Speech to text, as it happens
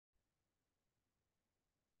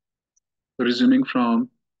Resuming from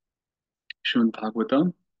Srimad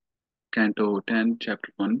Bhagavatam, Canto 10,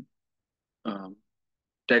 Chapter 1, um,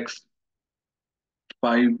 text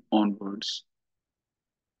 5 onwards.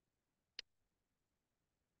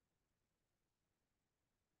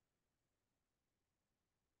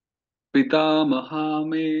 Pitamaha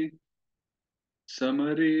मे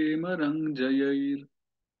समरे मरङ्जयैर्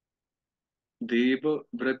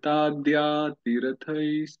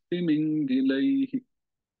देवव्रताद्यातिरथैस्तिमिङ्गिलैः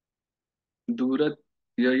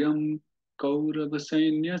दूरत्ययं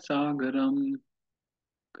कौरवसैन्यसागरम्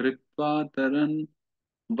कृत्वा तरन्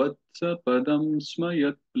वत्सपदं स्म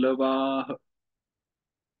यत्प्लवाः.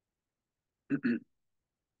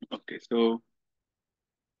 Okay,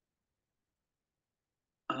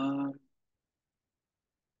 uh,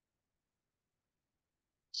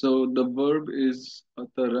 so the verb is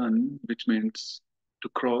ataran, which means to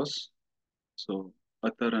cross. So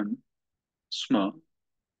ataran, sma.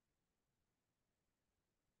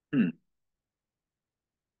 Hmm.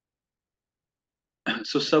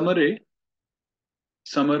 So samara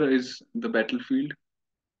is the battlefield.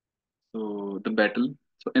 So the battle.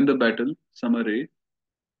 So in the battle, samare.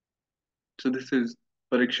 So this is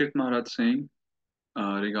Parikshit Maharaj saying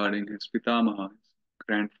regarding his pitamaha, his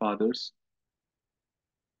grandfathers.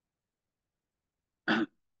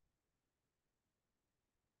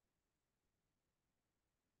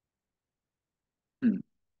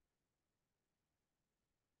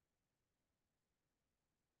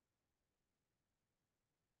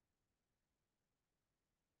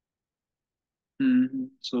 Hmm.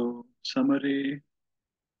 So samare.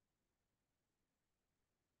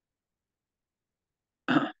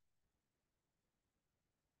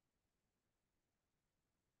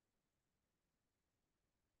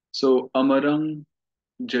 So amarang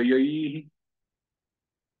jayai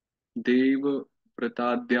देव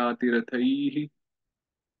व्रताद्यातिरथैः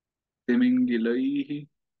तिमिङ्गिलैः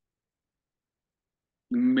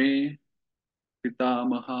मे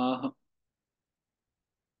पितामहाः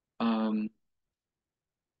आम्,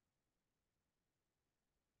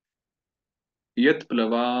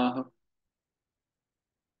 यत्प्लवाः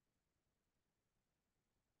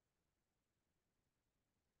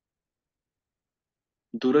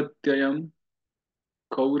दुरत्ययं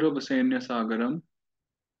कौरवसैन्यसागरं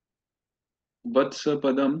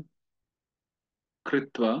वत्सपदं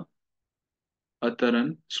कृत्वा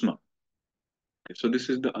अतरन् स्म. Okay, so this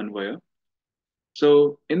is the Anvaya.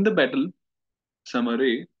 So in the battle,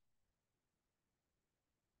 Samare,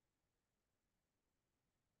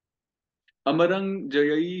 Amarang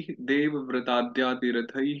Jayai Dev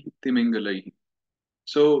Vratadyatirathai Timingalai.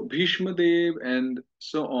 So Bhishma Dev and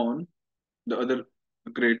so on, the other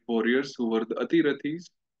great warriors who were the Atirathis,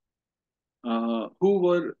 who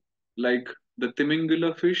were like the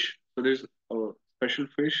Timingila fish. So there's a special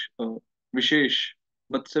fish, Vishesh,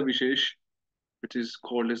 Matsya Vishesh, which is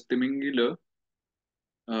called as Timingila.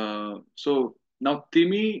 So now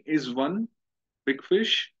Timi is one big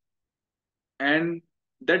fish, and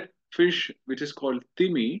that fish which is called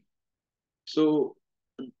Timi. So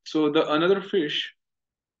the another fish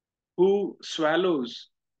who swallows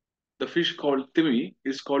the fish called Timi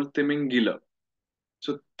is called Timingila.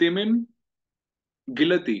 So Timim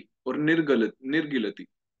Gilati or Nirgilati.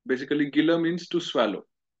 Basically, Gila means to swallow.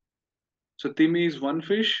 So Timi is one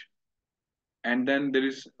fish, and then there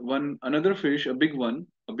is one another fish, a big one,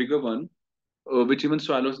 a bigger one, which even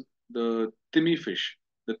swallows the Timi fish,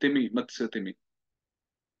 the Timi, Matsya Timi.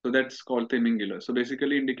 So that's called Timingila. So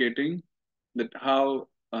basically indicating that how,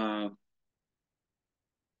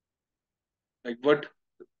 like what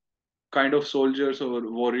kind of soldiers or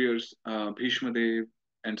warriors Bhishma Dev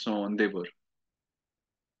and so on they were.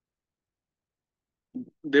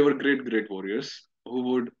 They were great warriors who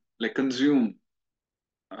would like consume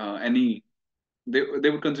any. They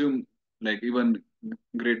would consume like even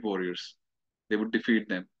great warriors. They would defeat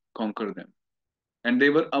them, conquer them. And they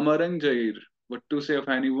were Amarang Jair. What to say of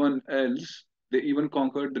anyone else? They even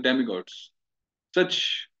conquered the demigods.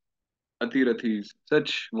 Such Atirathis,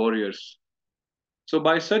 such warriors. So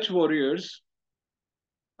by such warriors,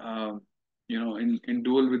 um, in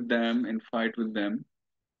duel with them, in fight with them,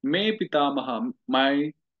 May Pitamaha,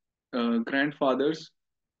 my grandfathers,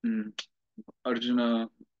 mm, Arjuna,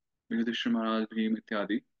 Yudhishthira Maharaj, Bhim,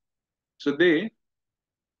 ityadi. So they,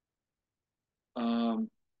 um,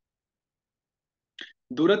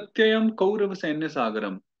 Duratyayam Kaurava Sainya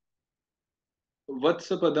Sagaram,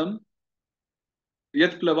 Vatsapadam,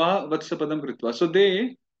 Yat Plava Vatsapadam Kritva. So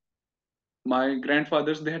they, my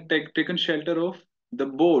grandfathers, they had taken shelter of the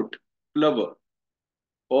boat, Plava,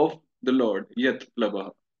 of the Lord, Yat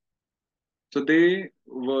Plava. So they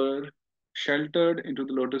were. sheltered into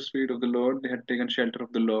the lotus feet of the Lord. They had taken shelter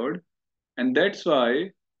of the Lord, and that's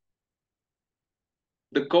why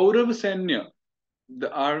the Kaurava Sanya,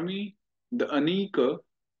 the army, the Anika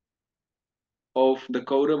of the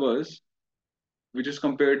Kauravas, which is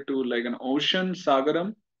compared to like an ocean,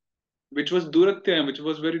 Sagaram, which was Duratyayam, which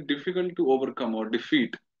was very difficult to overcome or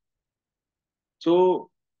defeat. So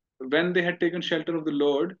when they had taken shelter of the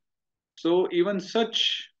Lord, so even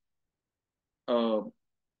such uh,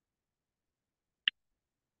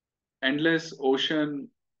 endless ocean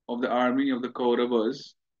of the army of the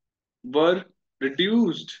Kauravas were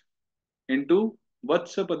reduced into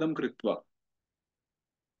Vatsapadam Kritva.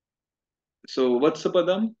 So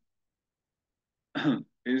Vatsapadam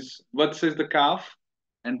is Vats is the calf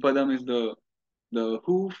and Padam is the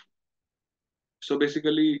hoof. So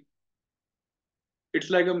basically it's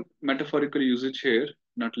like a metaphorical usage here,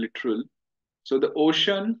 not literal. So the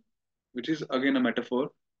ocean, which is again a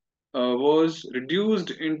metaphor, was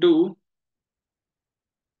reduced into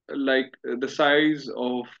like the size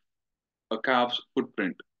of a calf's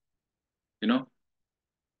footprint, you know.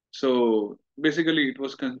 So basically, it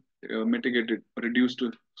was mitigated, reduced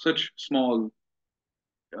to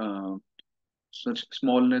uh, such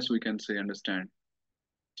smallness we can say, understand.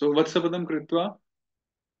 So Vatsapadam Kritva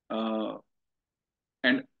uh,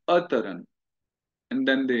 and Ataran, and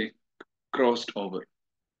then they crossed over.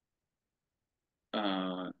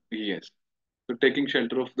 Yes. So taking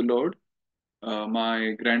shelter of the Lord,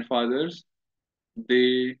 my grandfathers,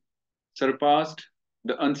 they surpassed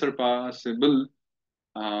the unsurpassable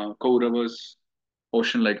Kauravas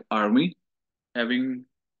ocean-like army, having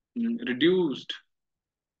reduced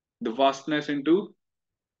the vastness into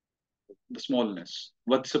the smallness.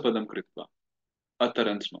 Vatsapadam Kritva,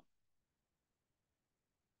 Ataransma.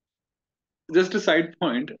 Just a side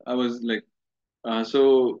point, I was like,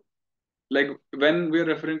 so like when we're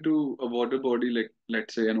referring to a water body, like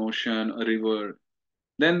let's say an ocean, a river,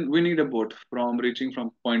 then we need a boat from reaching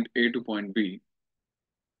from point A to point B.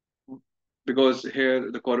 Because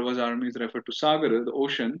here the Kauravas army is referred to Sagar, the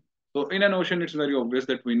ocean. So in an ocean, it's very obvious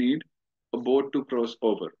that we need a boat to cross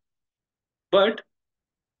over. But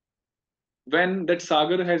when that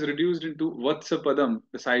Sagar has reduced into Vatsapadam,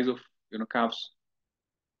 the size of calf's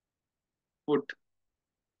foot,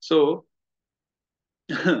 so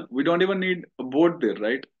we don't even need a boat there,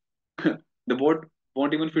 right? The boat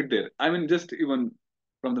won't even fit there. I mean, just even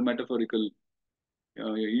from the metaphorical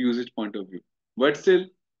usage point of view. But still,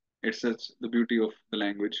 it's such the beauty of the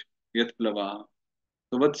language. Yat plavaha.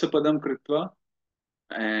 So Vatsapadam Kritva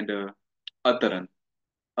and Ataran.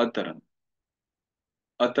 Ataran.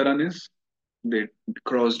 Ataran is they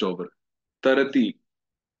crossed over. Tarati.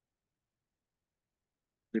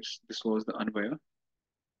 This was the Anvaya.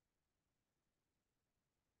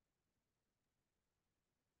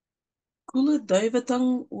 Kula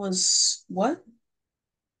Daivatang was what?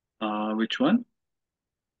 Which one?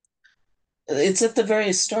 It's at the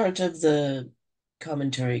very start of the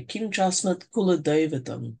commentary. Kim Jasmat Kula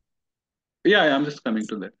Daivatang. Yeah, I'm just coming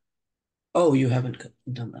to that. Oh, you haven't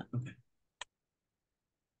done that. Okay.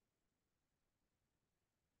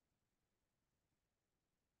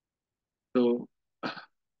 So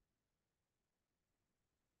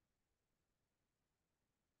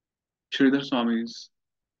Shridhar Swami's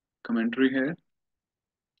commentary here.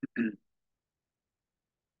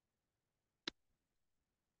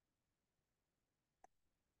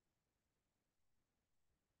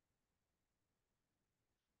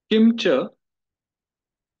 Kimcha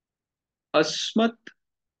Asmat.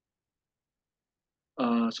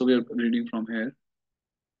 So we are reading from here.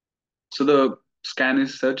 So the scan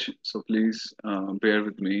is such. So please bear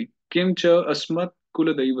with me. Kimcha Asmat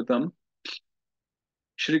Kuladaivatam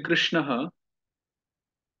Shri Krishna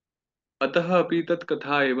अतः अपि तत्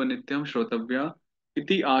कथा एव नित्यं श्रोतव्या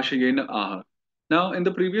इति आशयेन आह. Now, in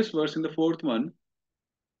the previous verse, in the fourth one,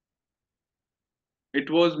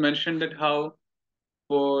 it was mentioned that how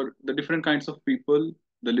for the different kinds of people,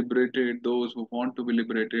 the liberated, those who want to be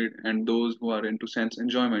liberated, and those who are into sense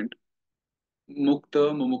enjoyment,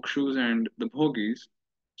 mukta, mumukshus, and the bhogis.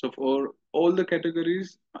 So for all the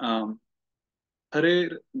categories, Hare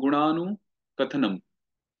Gunanu Kathanam,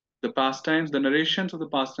 the pastimes, the narrations of the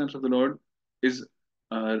pastimes of the Lord is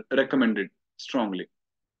recommended strongly.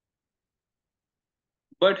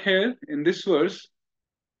 But here in this verse,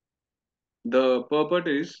 the purport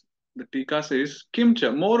is the Tika says,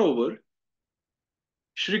 Kimcha, moreover,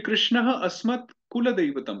 Shri Krishna Asmat Kula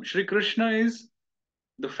Devatam. Shri Krishna is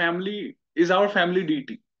the family, is our family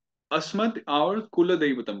deity. Asmat, our Kula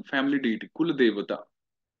Devatam, family deity, Kula Devata.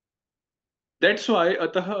 That's why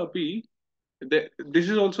Ataha Api, this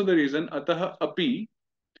is also the reason Ataha Api,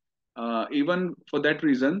 even for that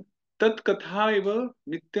reason, tat katha eva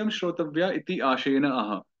nityam shrotavya iti ashena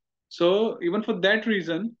aha. So even for that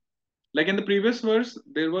reason, like in the previous verse,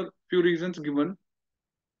 there were few reasons given,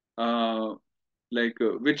 uh,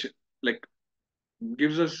 which like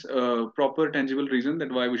gives us a proper tangible reason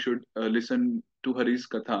that why we should listen to Hari's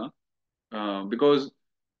katha, because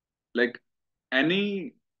like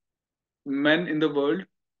any men in the world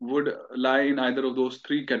would lie in either of those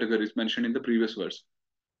three categories mentioned in the previous verse.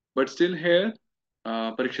 But still here,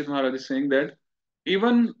 Parikshit Maharaj is saying that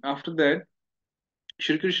even after that,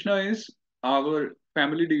 Shri Krishna is our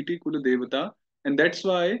family deity, Kula Devata, and that's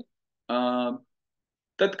why uh,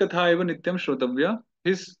 Tat Katha Eva Nityam Shrotavya,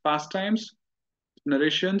 his pastimes,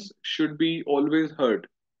 narrations should be always heard.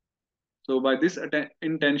 So by this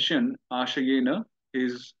intention, Ashayena,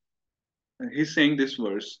 he's, he's saying this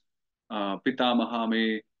verse, Pitamaha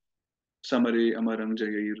me samare amaram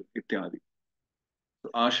jayir ityadi.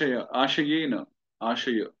 So Ashayena,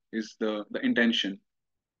 Ashaya is the intention.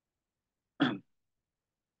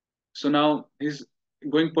 So now he's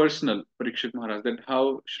going personal, Parikshit Maharaj, that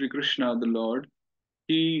how Sri Krishna, the Lord,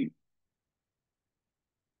 he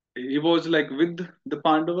he was like with the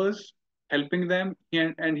Pandavas, helping them,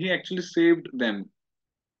 and he actually saved them,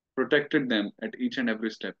 protected them at each and every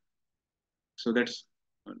step. So that's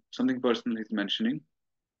something personal he's mentioning,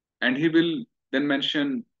 and he will then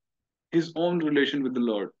mention his own relation with the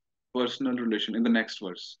Lord, personal relation in the next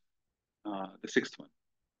verse, the sixth one.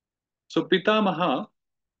 So Pitamaha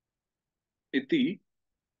iti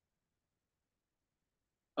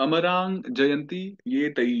amarang jayanti ye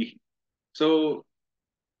tai. So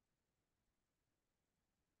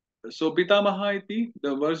Pitamaha iti,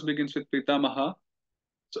 the verse begins with Pitamaha.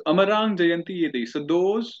 So Amarang Jayanti Yeti. So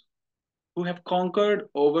those who have conquered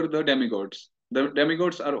over the demigods. The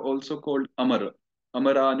demigods are also called Amara.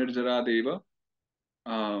 Amara Nirjara Deva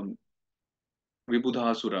um,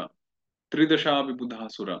 Vibudhasura. Tridasha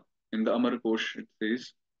Vibudhasura. In the Amar Kosh it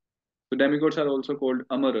says. The demigods are also called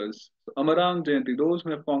Amaras. So Amarang Jayanti, those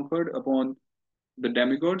who have conquered upon the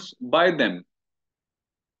demigods by them.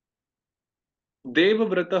 Deva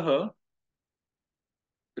Vrataha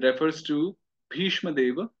refers to Bhishma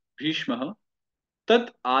Deva, Bhishmaha.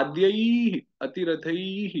 Tat Adyaihi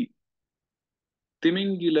Atirathaihi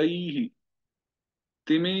Timingilayhi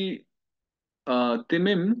Timi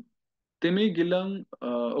Timim Timigilam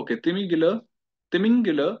okay Timingila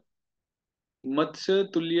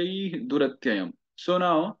Matsya Tulyai Duratyayam. So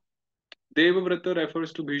now Devavrata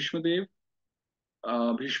refers to Bhishma Dev,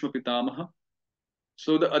 Bhishma Pitamaha.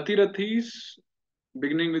 So the Atirathis,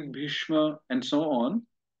 beginning with Bhishma and so on,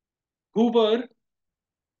 who were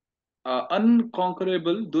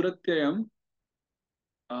unconquerable Duratyayam,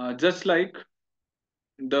 just like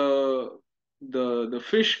the the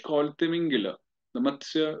fish called Timingila, the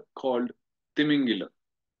Matsya called Timingila.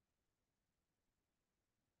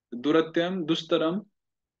 Duratyam, Dustaram,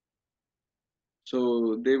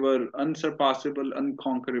 so they were unsurpassable,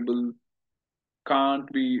 unconquerable,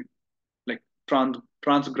 can't be like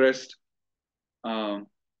transgressed. Um,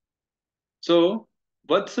 so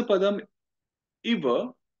Vatsapadam iva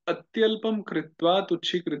atyalpam kritva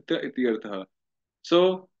tuchikritya ityartha.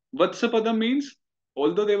 So Vatsapadam means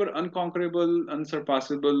although they were unconquerable,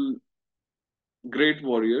 unsurpassable, great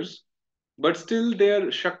warriors, but still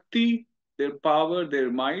their Shakti, their power, their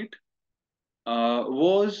might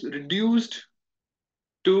was reduced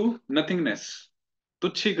to nothingness.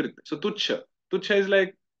 Tuchikritya. So Tuchya. Tuchya is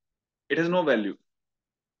like it has no value.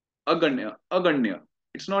 Aganya.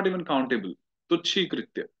 It's not even countable. Tuchhi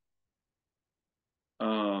kritya.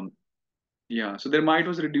 Um, yeah, so their might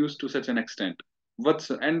was reduced to such an extent.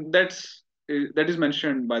 Vatsa, and that is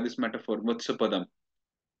mentioned by this metaphor, Vatsapadam.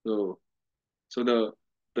 So, so the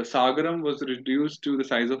Sagaram was reduced to the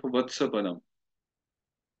size of a Vatsapadam,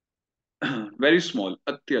 very small,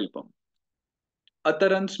 Atyalpam.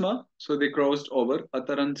 Ataransma, so they crossed over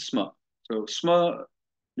Ataransma. So Sma,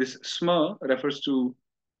 this Sma refers to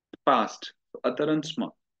past. So Ataransma.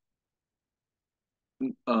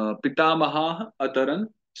 Pitamaha Ataran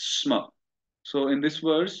Sma. So in this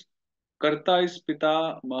verse, Karta is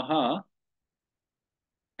Pitamaha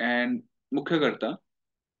and Mukhya Karta,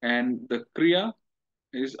 and the Kriya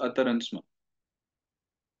is Ataran Sma.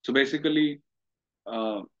 So basically,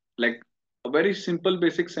 uh, like a very simple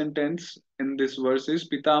basic sentence in this verse is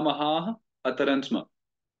Pitamaha Ataran Sma.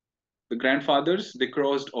 The grandfathers, they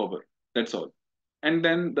crossed over. That's all. And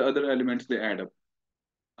then the other elements they add up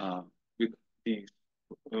uh, with these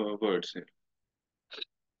words here.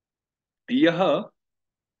 Yaha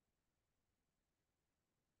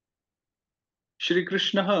Shri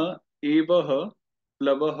Krishna Evaha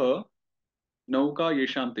Plavaha Nauka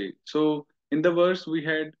Yeshante. So in the verse we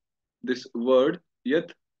had this word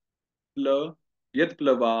Yat Pla Yat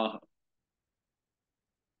Plavah.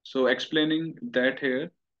 So explaining that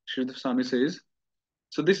here, Sridhar Swami says,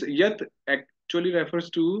 so this Yat actually refers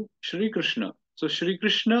to Shri Krishna. So Shri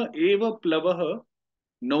Krishna eva Plavaha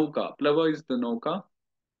Nauka. Plava is the Nauka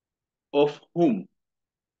of whom?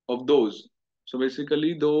 Of those. So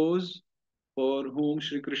basically those for whom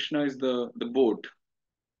Shri Krishna is the boat.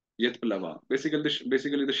 Yat Plava.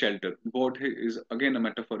 Basically the shelter. Boat is again a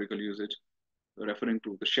metaphorical usage referring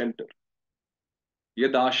to the shelter.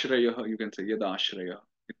 Yadashrayah, you can say Yadashrayah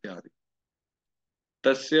ityadi.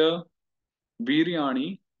 Tasya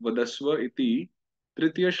वीर्याणि वदस्व इति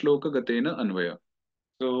तृतीय श्लोक गतेन अन्वय.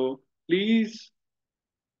 So please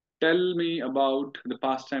tell me about the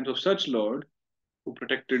pastimes of such Lord who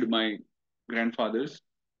protected my grandfathers.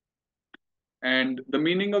 And the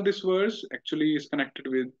meaning of this verse actually is connected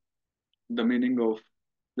with the meaning of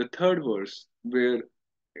the third verse, where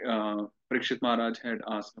Parikshit Maharaj had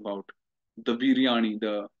asked about the Viryani,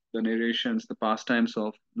 the narrations, the pastimes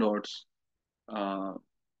of Lord's uh,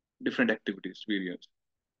 different activities, Viryas.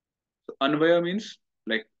 So Anvaya means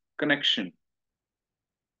like connection.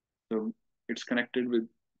 So it's connected with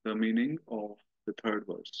the meaning of the third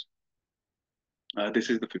verse. This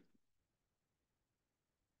is the fifth.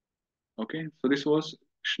 Okay, so this was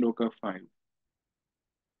Shloka 5.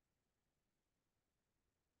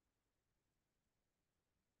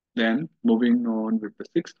 Then moving on with the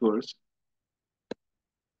sixth verse.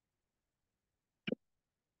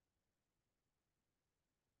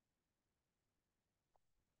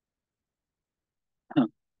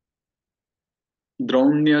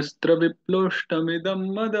 द्रोण्यस्त्रविप्लोष्टमिदं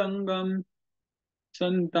मदङ्गं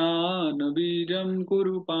सन्तानबीजं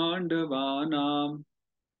कुरु पाण्डवानां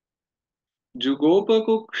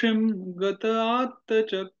जुगोपकुक्षिं गत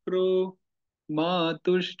आत्तचक्रो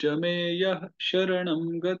मातुश्च मे यः शरणं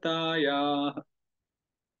गतायाः.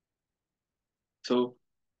 So,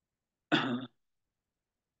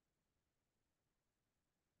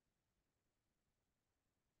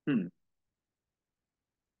 hmm.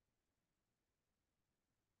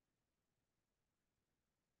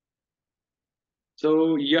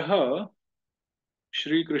 So यः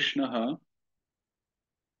श्रीकृष्णः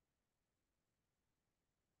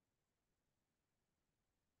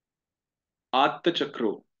Atta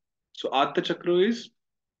So Atta is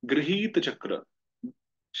Grihita Chakra.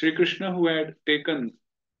 Sri Krishna, who had taken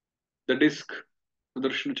the disc,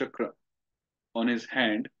 Sudarshana Chakra, on his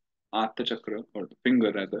hand, Atta or the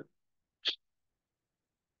finger rather,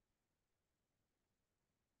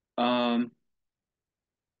 um,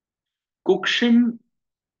 Kukshim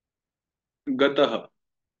Gataha,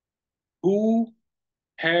 who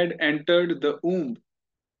had entered the womb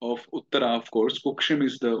of Uttara, of course. Kukshim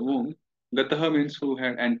is the womb. Gataha means who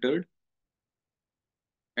had entered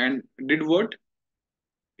and did what?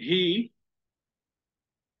 He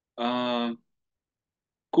uh,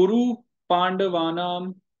 Kuru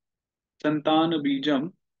Pandavanam Santana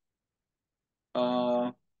Bijam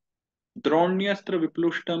uh, Dronyastra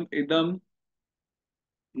Viplushtam Idam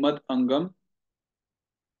Mad Angam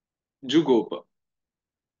Jugopa.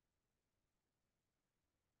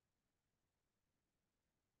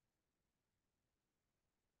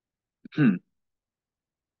 Hmm.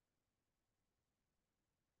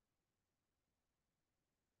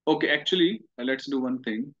 Okay, actually, let's do one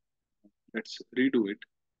thing. Let's redo it.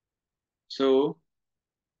 So,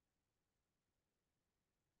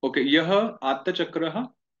 okay, Yaha Atta Chakraha,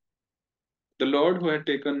 the Lord who had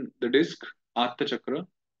taken the disc, Atta Chakra,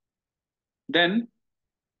 then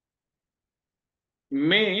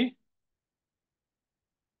May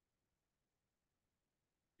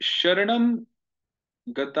Sharanam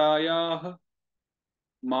Gatayah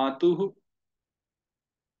Matuh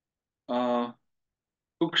uh,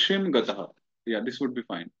 Kukshim Gataha. Yeah, this would be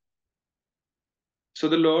fine. So,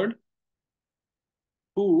 the Lord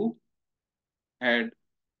who had,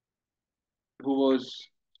 who was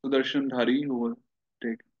Sudarshan Dhari, who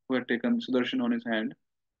had taken Sudarshan on his hand.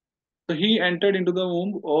 So, he entered into the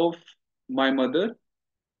womb of my mother,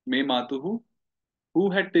 May Matuhu, who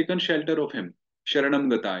had taken shelter of him,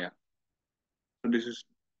 Sharanam Gataya. So this is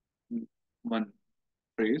one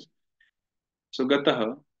phrase. So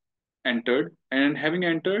Gataha entered, and having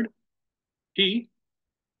entered, he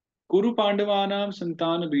Kuru Pandavanam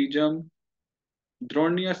Santana Bijam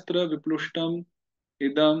Dronyastra Viplushtam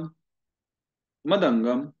Idam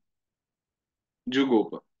Madangam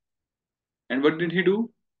Jugopa. And what did he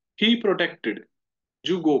do? He protected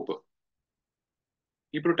Jugopa.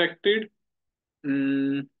 He protected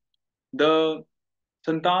the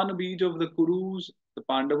Santana Bij of the Kurus, the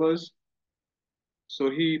Pandavas, So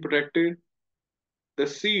he protected the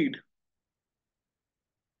seed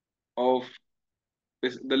of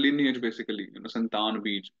the lineage, basically, Santan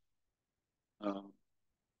Beej. Uh,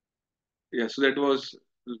 yeah, so that was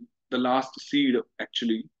the last seed,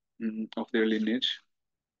 actually, of their lineage.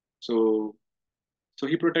 So, so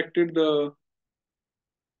he protected the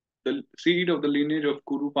seed of the lineage of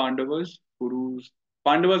Kuru Pandavas.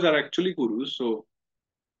 Pandavas are actually Kurus, so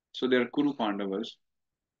they are Kuru Pandavas.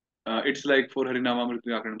 It's like for Harinama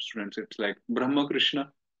Mrityakaram students, it's like Brahma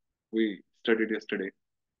Krishna. We studied yesterday.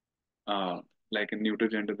 Uh, like in Neuter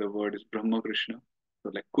gender, the word is Brahma Krishna.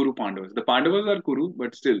 So like Kuru Pandavas. The Pandavas are Kuru,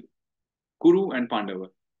 but still Kuru and Pandava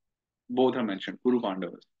both are mentioned. Kuru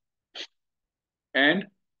Pandavas. And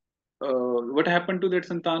what happened to that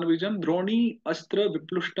Santana Vijam? Droni Astra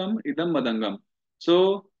Viplushtam Idam Madangam.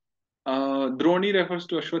 So Droni refers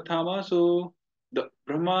to Ashwathama. So the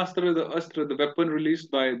Brahmastra, the Astra, the weapon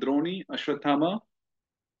released by Droni Ashwathama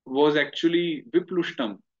was actually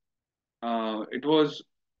Viplushtam. It was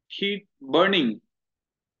heat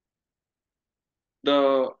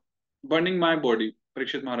the burning my body.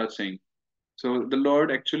 Parikshit Maharaj saying. So the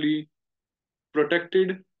Lord actually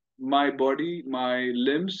protected my body, my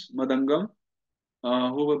limbs, Madangam,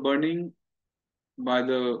 who were burning by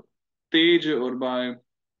the Tej or by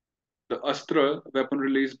the Astra weapon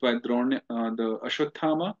released by the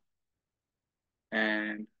Ashwathama,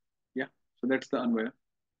 and yeah, so that's the Anvaya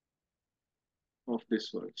of this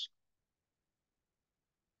verse.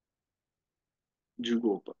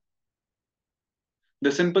 Jugopa.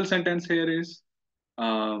 The simple sentence here is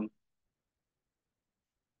um,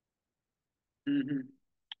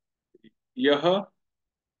 Yah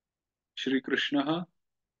Shri Krishna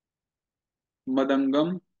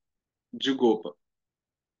Madangam Jugopa.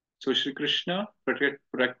 So Shri Krishna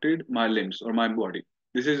protected my limbs or my body.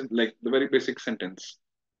 This is like the very basic sentence,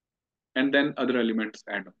 and then other elements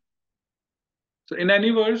add on. So in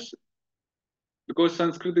any verse, because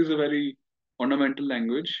Sanskrit is a very ornamental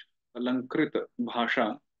language, Alankrita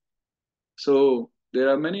Bhasha, so there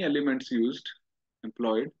are many elements used,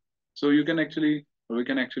 employed. So you can actually, or we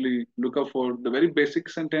can actually look up for the very basic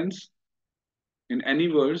sentence in any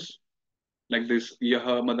verse like this,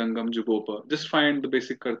 Yaha Madangam Jugopa. Just find the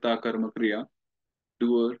basic Karta, Karma, Kriya,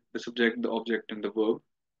 doer, the subject, the object, and the verb,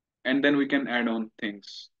 and then we can add on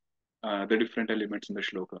things, the different elements in the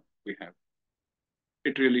shloka we have.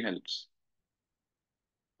 It really helps.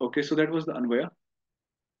 Okay, so that was the Anvaya.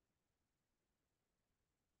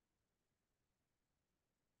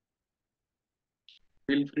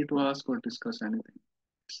 Feel free to ask or discuss anything.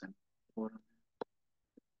 Listen.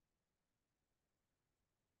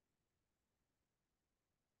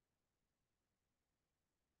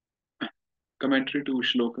 Commentary to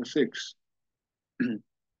Shloka 6,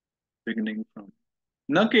 beginning from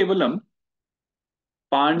Na Kevalam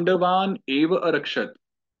Pandavan Eva Arakshat.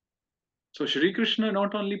 So Shri Krishna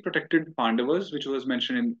not only protected Pandavas, which was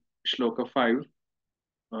mentioned in Shloka 5,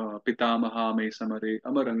 Pitamaha Me Samare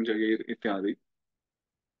Amarang Jagir Ityadi,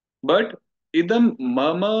 but Idam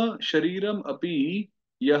Mama Shariram Api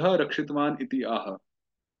Yaha Rakshitvan Iti Aha.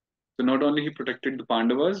 So not only he protected the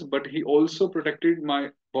Pandavas, but he also protected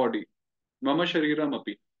my body. Mama Shariram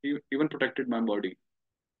Api. He even protected my body.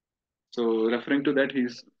 So referring to that,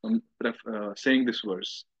 he's saying this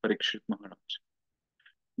verse, Parikshit Maharaj.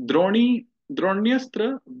 Droni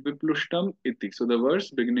Dronyastra Viplushtam iti. So the verse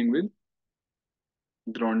beginning with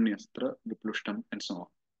Dronyastra Viplushtam and so on.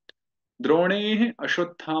 Dronehe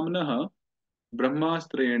Ashwathamnah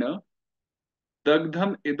Brahmastrena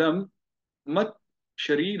Dagdham Idam Mat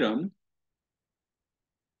Shariram.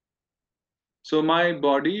 So my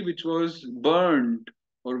body, which was burned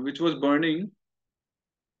or which was burning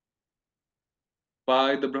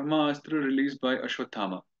by the Brahmastra released by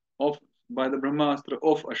Ashwathama, of by the Brahmastra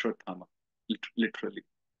of Ashwathama, literally.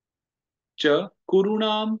 Cha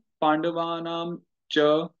Kurunam Pandavanam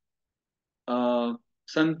cha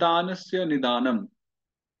Santanasya Nidanam.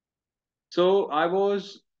 So I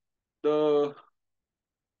was the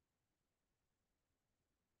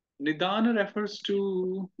Nidana refers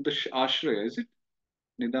to the Ashraya, is it?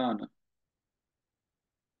 Nidana.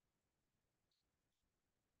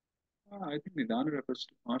 I think Nidana refers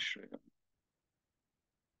to Ashraya.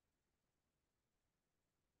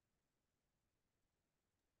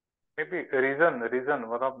 Maybe reason,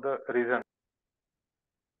 one of the reason.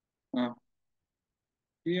 Uh,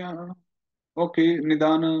 yeah, okay.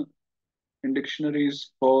 Nidana in dictionary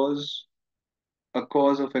is cause, a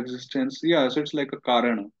cause of existence. Yeah, so it's like a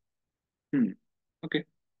Karana. Hmm. Okay,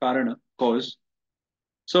 Karana, cause.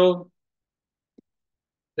 So,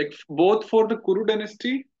 like both for the Kuru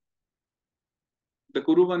dynasty the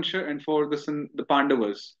Kuru Vansha and for the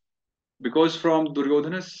Pandavas. Because from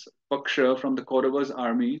Duryodhana's Paksha, from the Kauravas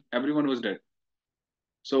army, everyone was dead.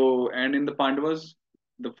 So, and in the Pandavas,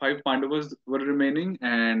 the five Pandavas were remaining,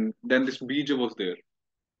 and then this Bija was there.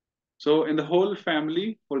 So, in the whole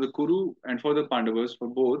family, for the Kuru and for the Pandavas, for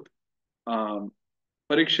both, um,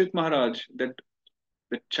 Parikshit Maharaj, that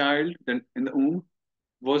the child then in the womb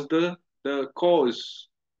was the cause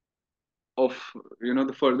of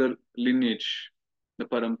the further lineage, the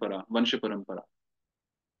parampara, Vansha parampara.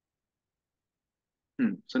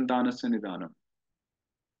 Santanasya Nidanam.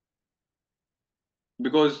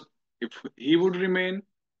 Because if he would remain,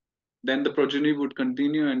 then the progeny would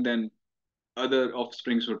continue, and then other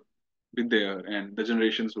offsprings would be there, and the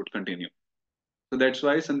generations would continue. So that's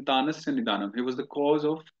why Santanasya Nidanam. He was the cause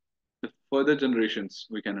of the further generations.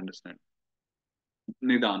 We can understand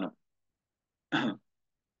Nidanam.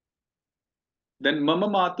 Then Mama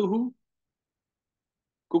Matuhu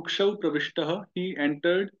Kukshau Pravishtaha. He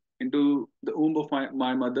entered into the womb of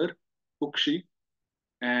my mother Kukshi,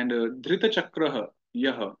 and Dhrita Chakraha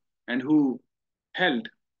Yaha, and who held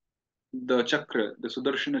the chakra, the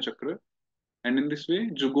Sudarshana chakra, and in this way,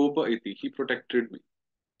 Jugopa iti, he protected me.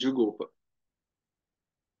 Jugopa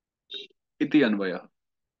iti Anvaya.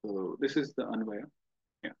 So this is the Anvaya.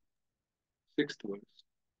 Yeah, sixth verse.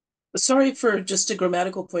 Sorry for just a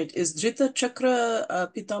grammatical point. Is Drita Chakra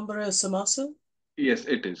Pitambara Samasa? Yes,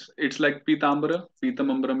 it is. It's like Pitambara,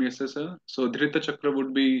 Pitamambram Yasasa. So Dhrita chakra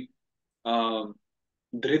would be um,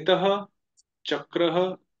 Dhritaha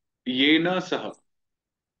Chakraha Yena Saha.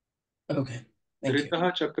 Okay, thank you.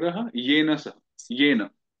 Dhritaha Chakraha Yena Saha. Yena.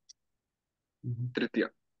 Tritya.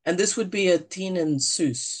 And this would be a teen and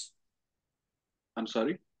sus. I'm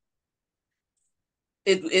sorry.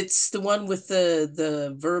 It's the one with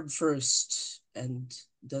the verb first and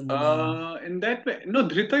then the noun. In that way, no,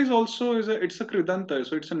 Dhrita is also it's a Kridanta,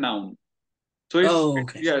 so it's a noun. So it's Oh,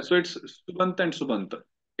 okay. yeah, so it's Subanta and Subanta.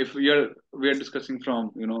 If we are discussing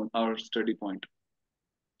from our study point,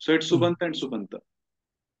 so it's Subanta and Subanta.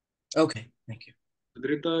 Okay, thank you.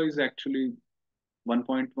 Dhrita is actually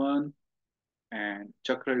 1.1, and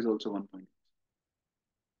Chakra is also 1.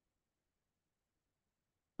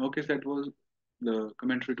 Okay, so that was the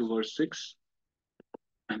commentary to verse 6.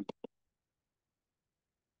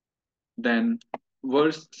 Then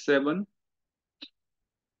verse 7.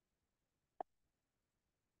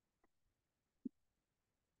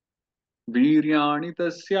 वीर्याणि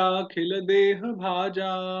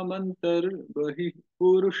तस्याखिलदेहभाजामन्तर्बहिः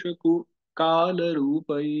पुरुषकालरूपैः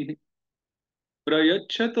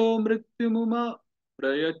प्रयच्छतो मृत्युमुमा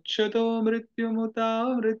प्रयच्छतो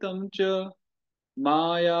मृत्युमुतावृतं च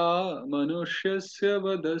माया मनुष्यस्य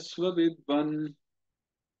वदस्व विद्वन्.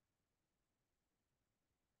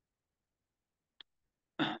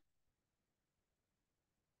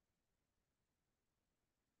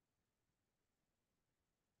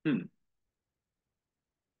 Hmm.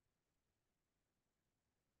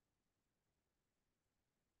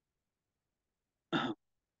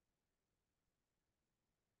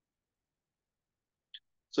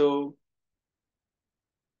 So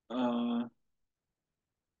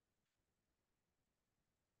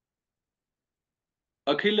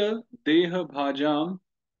अखिल देह भाजाम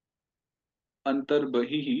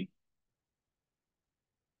अंतर्बहिः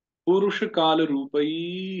पुरुष काल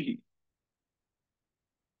रूपैः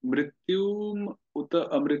मृत्युम उत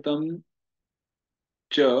अमृतम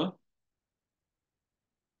च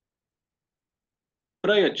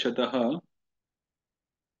प्रयच्छतः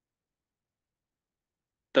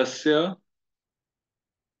तस्य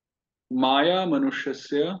माया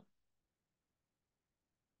मनुष्यस्य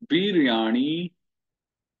वीर्याणि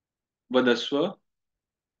वदस्व.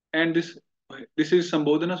 And this is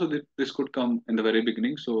Sambodhana, so this could come in the very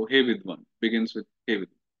beginning. So hey Vidwan begins with hey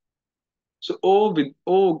Vidwan. So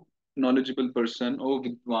oh knowledgeable person, oh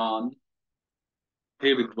Vidwan,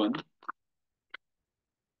 hey Vidwan.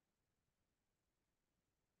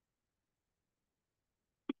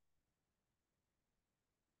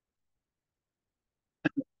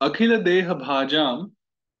 Akhila deha bhajam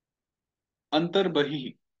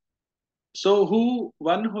antarbahi. So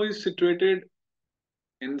one who is situated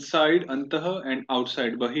inside antaha and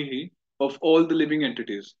outside bahihi of all the living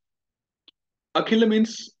entities. Akhila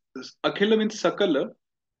means sakala,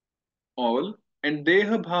 all, and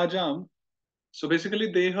deha bhajam. So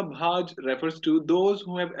basically, deha bhaj refers to those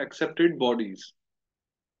who have accepted bodies.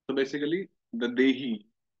 So basically, the dehi,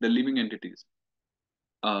 the living entities.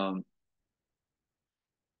 Um,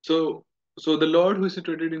 so so the Lord who is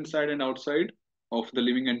situated inside and outside of the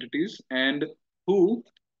living entities, and who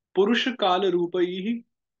Purusha Kala Rupaihi,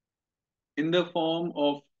 in the form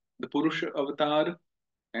of the Purusha avatar,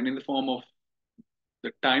 and in the form of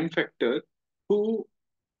the time factor, who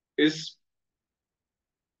is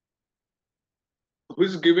who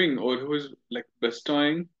is giving or who is like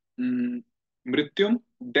bestowing mrityum,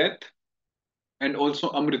 death, and also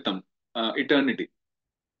amritam, eternity.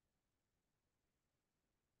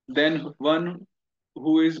 Then one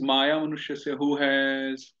who is Maya Manushya, who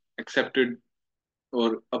has accepted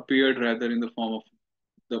or appeared rather in the form of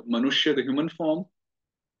the Manushya, the human form.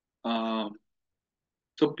 Um,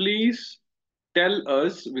 so please tell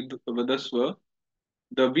us with Vadasva,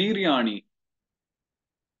 the Viryani,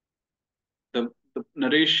 the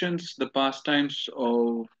narrations, the pastimes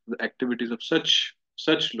of the activities of such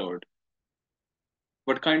Lord.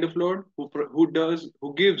 What kind of Lord? Who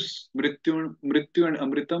gives Mrityu and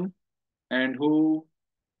Amritam, and who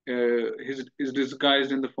is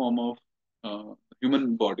disguised in the form of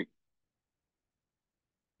human body.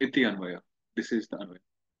 Iti Anvaya. This is the Anvaya.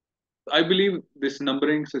 I believe this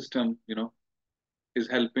numbering system, is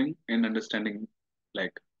helping in understanding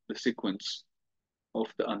like the sequence of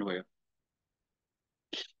the Anvaya.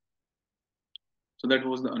 So that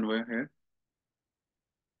was the Anvaya here.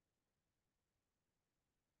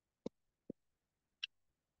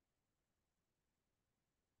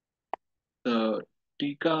 The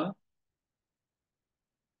Tika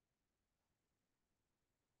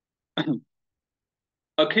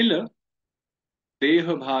Akhila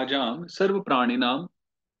Deha Bhajam Sarva Praninam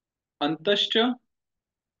Antascha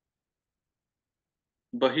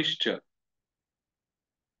Bahishcha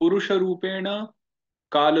Purusha Rupena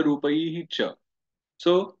Kala Rupaihi Cha.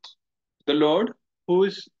 So the Lord who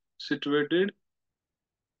is situated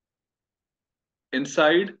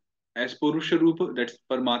inside as Purusha Rupa, that's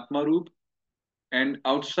Paramatma Rup, and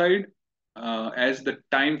outside as the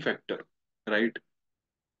time factor, right,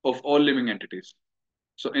 of all living entities.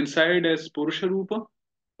 So inside as Purusha Rupa,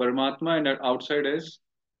 Paramatma, and outside as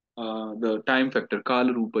the time factor,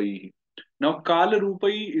 Kala Rupai. Now, Kala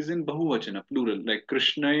Rupai is in Bahuvachana, plural, like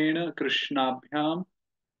Krishnayena, Krishnabhyam,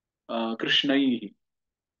 Krishnaihi,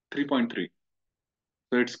 3.3.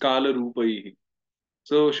 So it's Kala Rupai.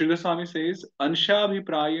 So Shridhar Swami says,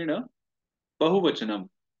 Anshabhiprayena Bahuvachanam.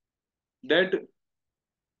 That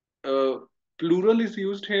uh, plural is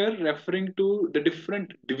used here referring to the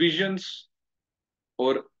different divisions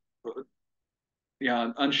or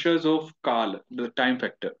yeah, anshas of Kal, the time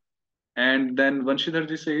factor. And then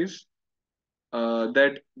Vanshidharji says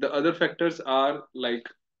that the other factors are like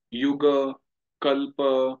Yuga,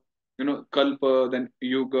 Kalpa, Kalpa, then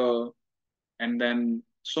Yuga, and then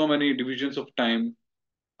so many divisions of time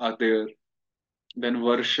are there. Then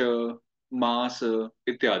Varsha, Masa,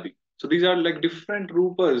 Ityadi. So these are like different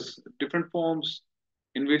rupas, different forms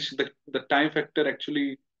in which the time factor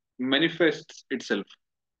actually manifests itself,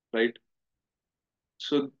 right?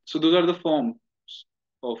 So those are the forms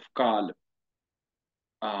of Kal.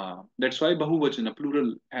 That's why Bahuvachana,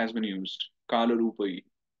 plural, has been used, Kala Rupai,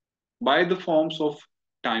 by the forms of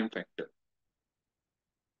time factor.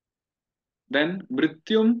 Then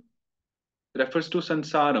Mrityum refers to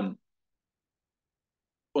Sansaram.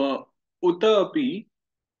 Uta api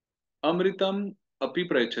Amritam api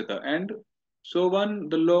prachata. And so one,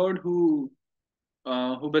 the Lord who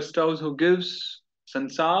bestows, who gives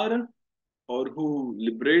sansar, or who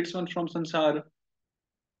liberates one from sansar.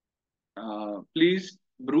 Please,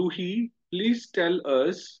 Bruhi, please tell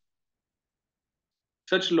us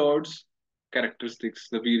such Lord's characteristics,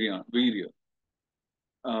 the Virya.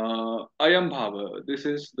 Ayam Bhava. This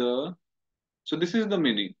is the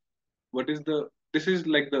meaning. This is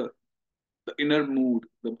like the inner mood,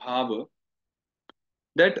 the Bhava,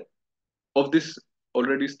 that of this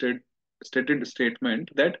already stated statement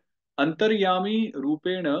that Antaryami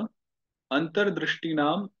Rupena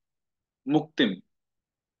Antardrishtinam Muktim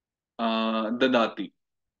Dadati.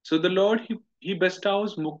 So the Lord, he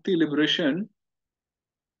bestows Mukti, liberation,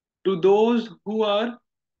 to those who are,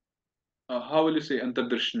 how will you say,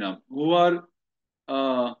 Antardrishtinam, who are,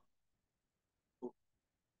 uh,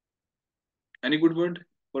 any good word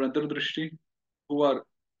for Antardrishti? Who are,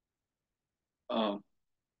 uh,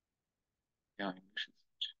 yeah, English.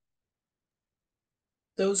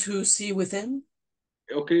 Those who see within.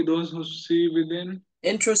 Okay, those who see within.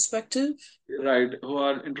 Introspective. Right, who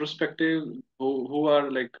are introspective, who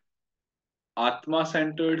are like Atma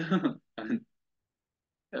centered,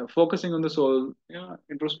 focusing on the soul, yeah,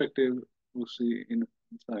 introspective, who see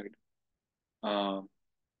inside. Uh,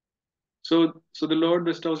 so the Lord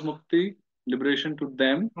bestows mukti, liberation to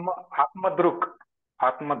them. Atmadruk.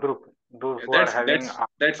 Atmadruk. Those Yeah, who are having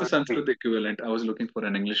that's a Atmadrishti. Sanskrit equivalent. I was looking for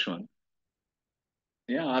an English one.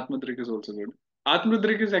 Yeah, Atmadrik is also good.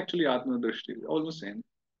 Atmadrik is actually Atmadrishti, almost same.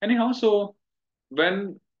 Anyhow, so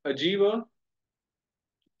when a jiva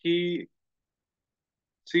he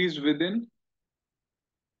sees within,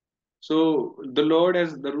 so the Lord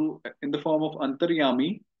as in the form of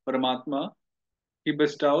Antaryami, Paramatma, he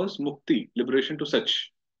bestows mukti, liberation to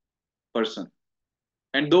such person.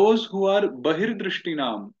 And those who are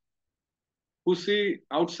Bahirdrishtinam, who see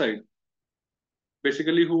outside,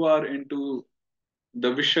 basically who are into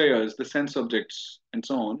the Vishayas, the sense objects, and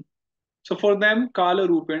so on. So for them, Kala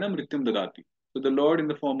Rupena Mrityum Dadati. So the Lord, in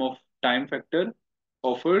the form of time factor,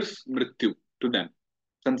 offers Mrityu to them,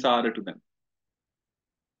 Sansara to them.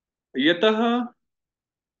 Yataha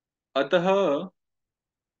Ataha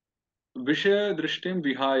Vishaya Drishtim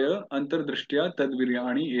Vihaya Antardrishtya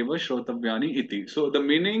Tadviryani Eva Shrotavyani Iti. So the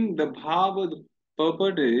meaning, the bhava, the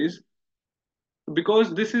purport is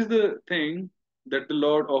because this is the thing that the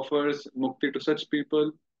Lord offers mukti to such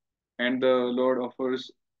people, and the Lord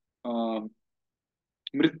offers um,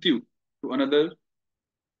 mrityu to another.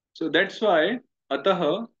 So that's why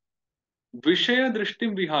ataha vishaya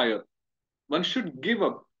drishtim vihaya, one should give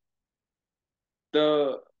up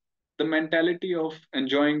the the mentality of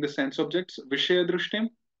enjoying the sense objects, vishaya drishtim,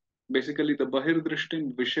 basically the bahir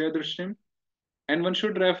drishtim, vishaya drishtim, and one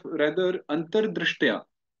should rather antar drishtya,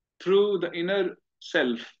 through the inner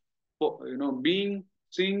self, being,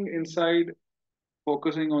 seeing inside,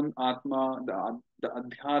 focusing on atma, the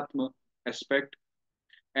adhyatma aspect,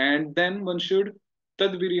 and then one should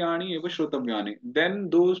tadviryani eva shrotavyani, then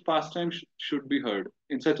those pastimes should be heard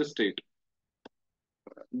in such a state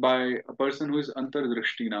by a person who is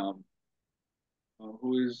antardrishtinam,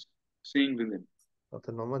 who is seeing within.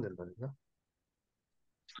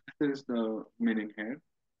 This is the meaning here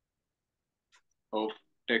of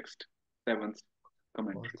text 7th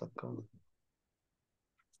commentary.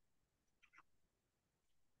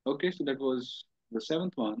 Okay, so that was the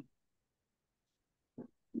 7th one.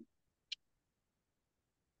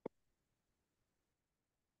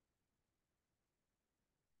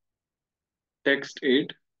 Text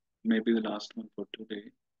 8, maybe the last one for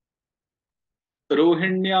today.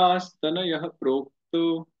 रोहिण्यास्तनयः प्रोक्तो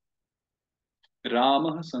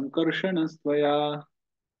रामः सङ्कर्षणस्त्वया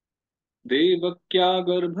देवक्या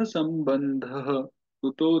गर्भसम्बन्धः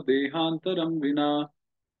कुतो देहान्तरं विना.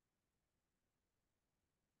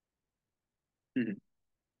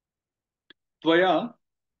 त्वया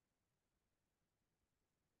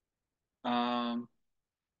um,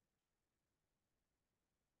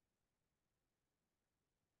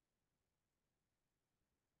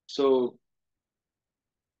 so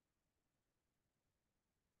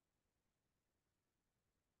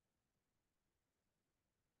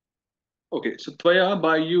okay, so tvaya,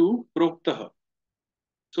 by you, proktah.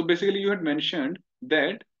 So basically you had mentioned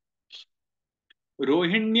that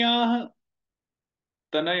rohinyah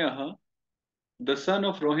tanayah, the son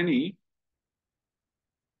of Rohini,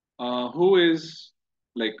 who is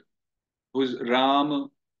like, who is Ram,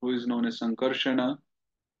 who is known as Sankarshana.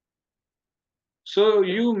 So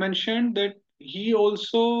you mentioned that he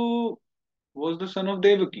also was the son of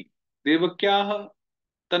Devaki. Devakyah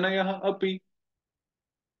tanayah api.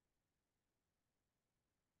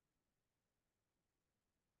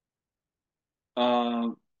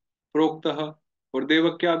 Proktah, or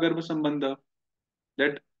Devakya Garbha Sambandha,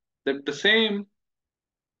 that the same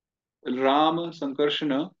Ram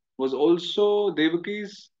Sankarshana was also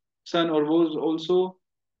Devaki's son, or was also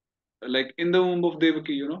like in the womb of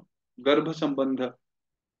Devaki, Garbha Sambandha.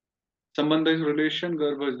 Sambandha is relation,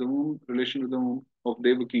 Garbha is the womb, relation to the womb of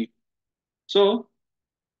Devaki. So,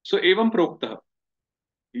 Evam Proktah,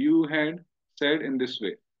 you had said in this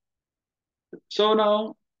way. So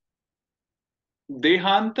now,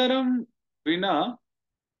 Dehantaram Vina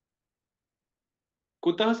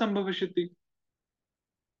Kutah Sambhavishyati,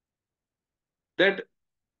 that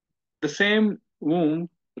the same womb,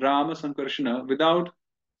 Rama Sankarshana, without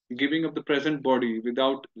giving up the present body,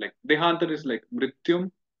 without like Dehantar is like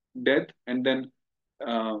Mrityum, death, and then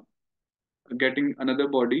uh, getting another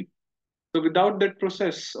body. So without that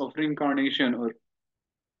process of reincarnation or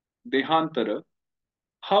Dehantara,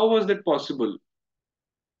 how was that possible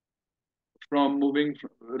from moving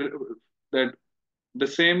that the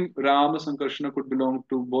same Rama Sankarshana could belong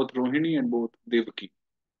to both Rohini and both Devaki?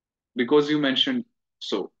 Because you mentioned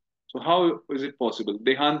so. So how is it possible?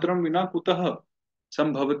 Dehantaram vina kutaha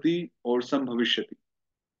sambhavati or sambhavishyati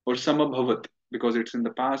or samabhavat, because it's in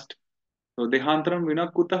the past. So dehantaram vina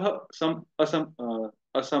kutaha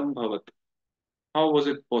asambhavat. How was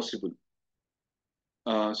it possible?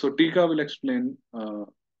 So Tika will explain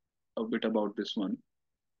a bit about this one.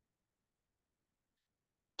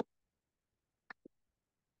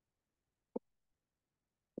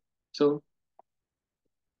 So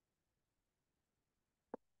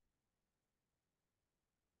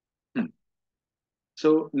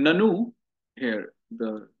So Nanu here,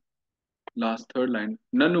 the last third line.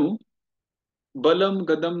 Nanu balam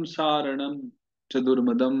gadam saranam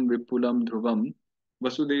chadurmadam vipulam dhruvam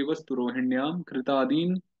vasudevas rohinyam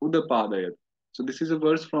kritadin udapadayat. So this is a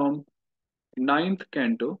verse from ninth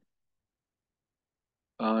canto,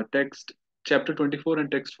 text chapter 24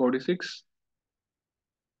 and text 46.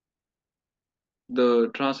 The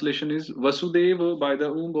translation is Vasudeva, by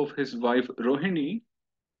the womb of his wife Rohini,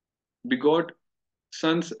 begot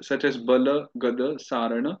sons such as Bala, Gada,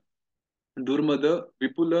 Sarana, Durmada,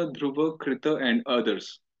 Vipula, Dhruva, Krita, and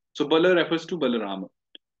others. So Bala refers to Balarama.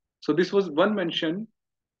 So this was one mention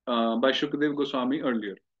by Shukadev Goswami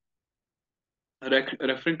earlier,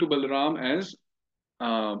 referring to Balaram as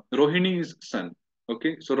Rohini's son.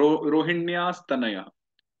 Okay, so Rohinya's Tanaya.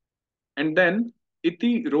 And then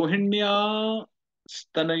iti Rohinya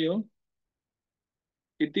Stanayo,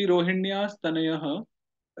 iti Rohinya Stanayah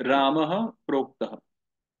Ramah Proktah.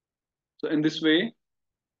 So in this way,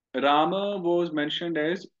 Rama was mentioned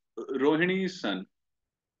as Rohini's son.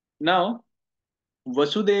 Now,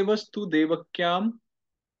 Vasudevastu Devakyam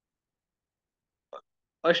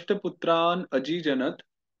Ashtaputran Ajijanat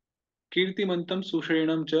Kirtimantam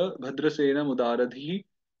Sushenam cha Bhadrasenam Udaradhi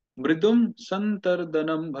Mridum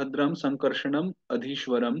Santardanam Bhadram Sankarshanam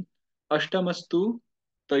Adhishwaram Ashtamastu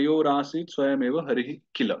Tayorasit Swayameva Harihi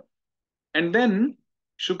Kila. And then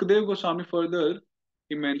Shukdev Goswami further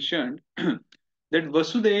he mentioned that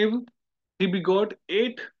Vasudev he begot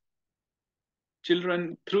 8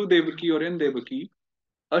 children through Devaki or in Devaki,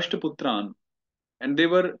 Ashtaputran, and they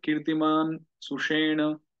were Kirtiman,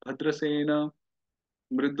 Sushena, Bhadrasena,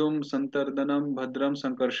 Mridum, Santardanam, Bhadram,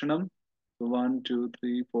 Sankarshanam. So 1, 2,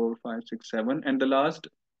 3, 4, 5, 6, 7, and the last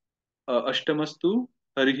Ashtamastu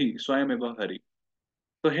Harihi, Swayameva Hari.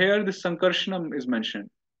 So here this Sankarshanam is mentioned.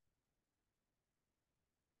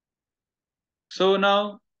 So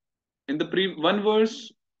now in the one verse,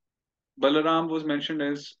 Balaram was mentioned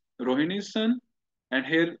as Rohini's son, and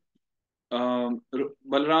here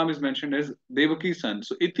Balaram is mentioned as Devaki's son.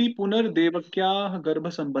 So iti punar Devakyah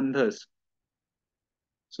garbha sambandhas.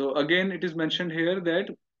 So again, it is mentioned here that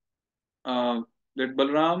that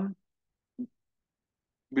Balaram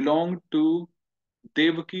belonged to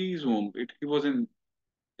Devaki's womb. He was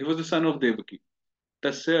the son of Devaki.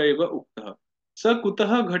 Tasya eva uktaha. Sa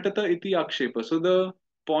kutaha ghatata iti akshepa. So the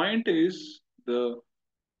point is the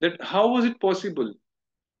that how was it possible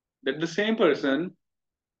that the same person,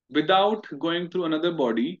 without going through another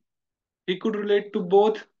body, he could relate to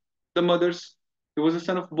both the mothers. He was the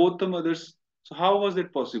son of both the mothers. So how was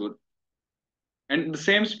it possible? And the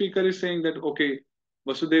same speaker is saying that okay,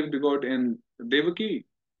 Vasudev begot in Devaki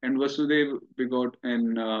and Vasudev begot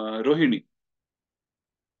in Rohini.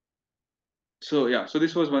 So yeah, so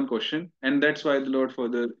this was one question, and that's why the Lord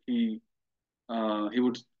further he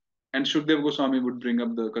would, and Shukdev Goswami would bring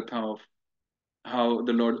up the katha of how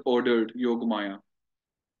the Lord ordered Yogamaya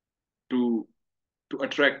to to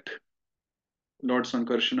attract Lord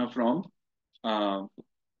Sankarshana from uh,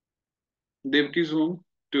 Devaki's womb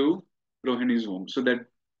to Rohini's womb. So that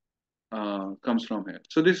comes from here.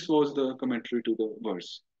 So this was the commentary to the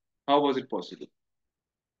verse. How was it possible?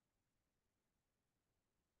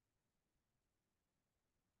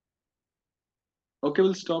 Okay,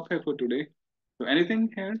 we'll stop here for today. So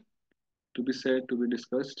anything here to be said, to be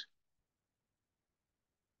discussed?